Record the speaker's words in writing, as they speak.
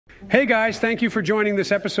Hey guys, thank you for joining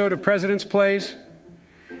this episode of President's Plays.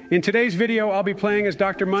 In today's video, I'll be playing as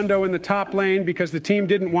Dr. Mundo in the top lane because the team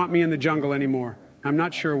didn't want me in the jungle anymore. I'm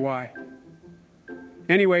not sure why.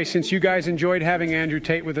 Anyway, since you guys enjoyed having Andrew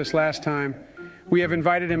Tate with us last time, we have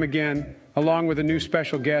invited him again, along with a new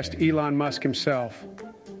special guest, Elon Musk himself.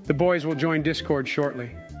 The boys will join Discord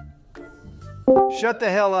shortly. Shut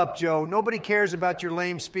the hell up, Joe. Nobody cares about your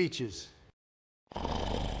lame speeches.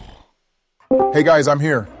 Hey guys, I'm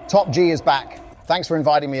here. Top G is back. Thanks for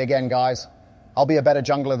inviting me again, guys. I'll be a better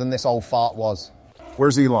jungler than this old fart was.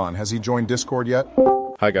 Where's Elon? Has he joined Discord yet?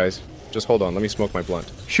 Hi guys, just hold on, let me smoke my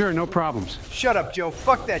blunt. Sure, no problems. Shut up, Joe.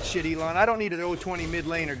 Fuck that shit, Elon. I don't need an 020 mid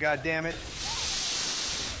laner, goddammit.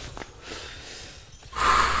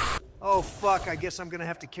 Oh fuck, I guess I'm gonna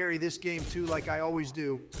have to carry this game too like I always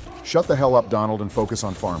do. Shut the hell up, Donald, and focus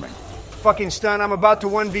on farming. Fucking stun, I'm about to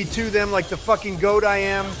 1v2 them like the fucking goat I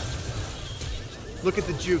am. Look at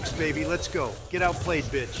the jukes, baby. Let's go. Get outplayed,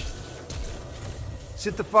 bitch.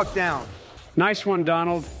 Sit the fuck down. Nice one,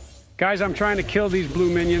 Donald. Guys, I'm trying to kill these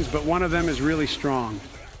blue minions, but one of them is really strong.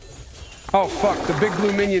 Oh, fuck. The big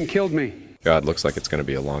blue minion killed me. God, looks like it's gonna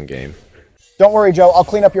be a long game. Don't worry, Joe. I'll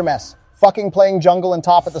clean up your mess. Fucking playing jungle and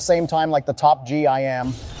top at the same time like the top G I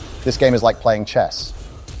am. This game is like playing chess.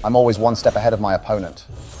 I'm always one step ahead of my opponent.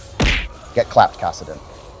 Get clapped, Cassidon.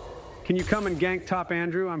 Can you come and gank top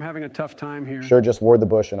Andrew? I'm having a tough time here. Sure, just ward the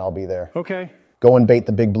bush and I'll be there. Okay. Go and bait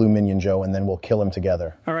the big blue minion, Joe, and then we'll kill him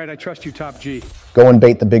together. All right, I trust you, top G. Go and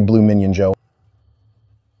bait the big blue minion, Joe.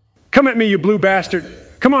 Come at me, you blue bastard.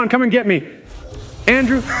 Come on, come and get me.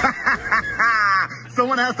 Andrew?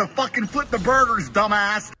 Someone has to fucking flip the burgers,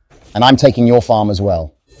 dumbass. And I'm taking your farm as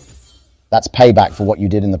well. That's payback for what you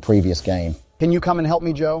did in the previous game. Can you come and help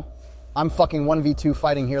me, Joe? I'm fucking 1v2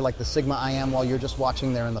 fighting here like the Sigma I am while you're just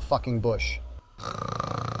watching there in the fucking bush.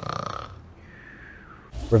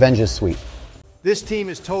 Revenge is sweet. This team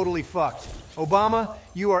is totally fucked. Obama,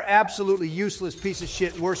 you are absolutely useless piece of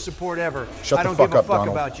shit, worst support ever. Shut I the don't fuck give a up, fuck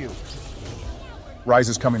Donald. about you. Rise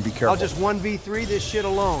is coming, be careful. I'll just 1v3 this shit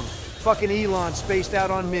alone. Fucking Elon spaced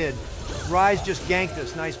out on mid. Rise just ganked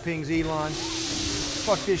us. Nice pings, Elon.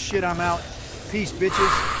 Fuck this shit, I'm out. Peace,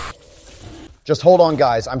 bitches. Just hold on,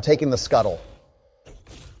 guys. I'm taking the scuttle.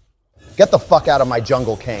 Get the fuck out of my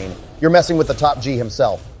jungle, Kane. You're messing with the top G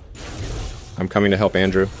himself. I'm coming to help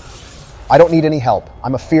Andrew. I don't need any help.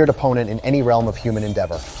 I'm a feared opponent in any realm of human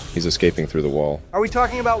endeavor. He's escaping through the wall. Are we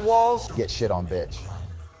talking about walls? Get shit on, bitch.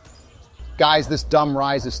 Guys, this dumb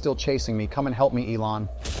Rise is still chasing me. Come and help me, Elon.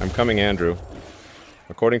 I'm coming, Andrew.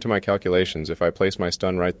 According to my calculations, if I place my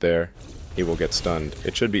stun right there, he will get stunned.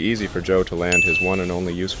 It should be easy for Joe to land his one and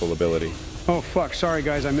only useful ability. Oh, fuck. Sorry,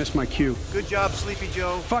 guys. I missed my cue. Good job, Sleepy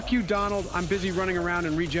Joe. Fuck you, Donald. I'm busy running around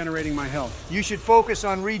and regenerating my health. You should focus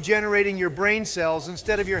on regenerating your brain cells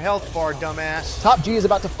instead of your health bar, dumbass. Top G is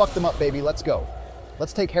about to fuck them up, baby. Let's go.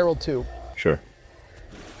 Let's take Herald too. Sure.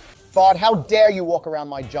 Fard, how dare you walk around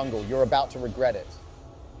my jungle? You're about to regret it.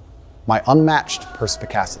 My unmatched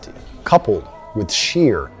perspicacity, coupled with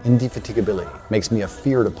sheer indefatigability, makes me a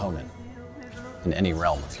feared opponent in any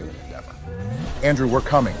realm of human endeavor. Andrew, we're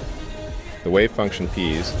coming. The wave function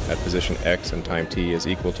P's at position X and time T is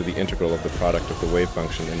equal to the integral of the product of the wave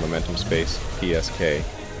function in momentum space, PSK,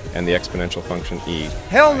 and the exponential function E.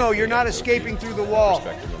 Hell no, you're not escaping through the wall.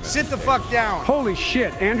 Sit the fuck down. Holy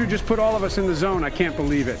shit. Andrew just put all of us in the zone. I can't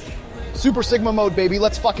believe it. Super Sigma mode, baby.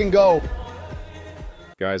 Let's fucking go.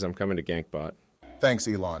 Guys, I'm coming to gank bot. Thanks,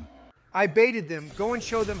 Elon. I baited them. Go and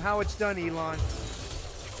show them how it's done, Elon.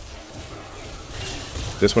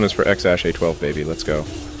 This one is for X-A12, baby. Let's go.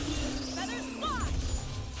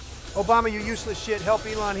 Obama, you useless shit. Help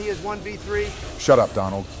Elon. He is 1v3. Shut up,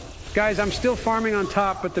 Donald. Guys, I'm still farming on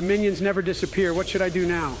top, but the minions never disappear. What should I do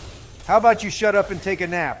now? How about you shut up and take a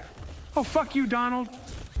nap? Oh, fuck you, Donald.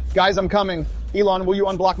 Guys, I'm coming. Elon, will you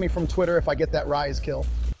unblock me from Twitter if I get that Rise kill?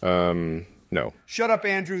 No. Shut up,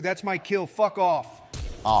 Andrew. That's my kill. Fuck off.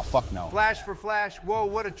 Aw, fuck no. Flash for flash. Whoa,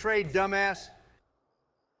 what a trade, dumbass.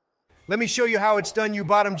 Let me show you how it's done, you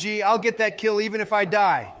bottom G. I'll get that kill even if I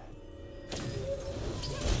die.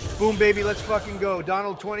 Boom, baby. Let's fucking go.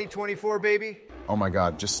 Donald 2024, baby. Oh my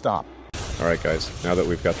god, just stop. Alright guys, now that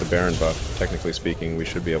we've got the Baron buff, technically speaking, we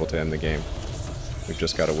should be able to end the game. We've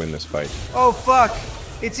just got to win this fight. Oh, fuck.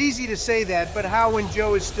 It's easy to say that, but how when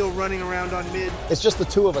Joe is still running around on mid? It's just the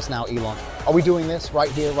two of us now, Elon. Are we doing this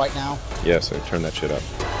right here, right now? Yeah, so turn that shit up.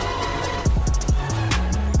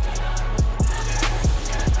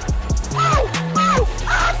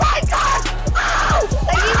 Oh my god! Oh!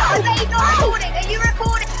 Are you not recording? Are you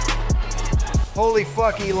recording? Holy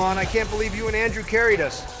fuck, Elon. I can't believe you and Andrew carried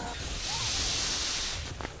us.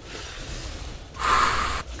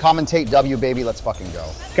 Commentate W, baby. Let's fucking go.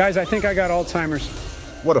 Guys, I think I got Alzheimer's.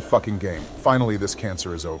 What a fucking game. Finally, this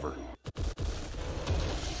cancer is over.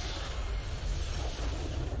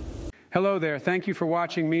 Hello there. Thank you for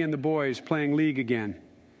watching me and the boys playing League again.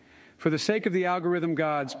 For the sake of the algorithm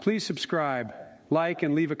gods, please subscribe, like,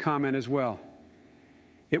 and leave a comment as well.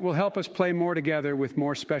 It will help us play more together with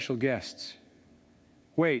more special guests.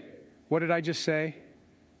 Wait, what did I just say?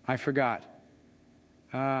 I forgot.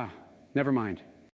 Never mind.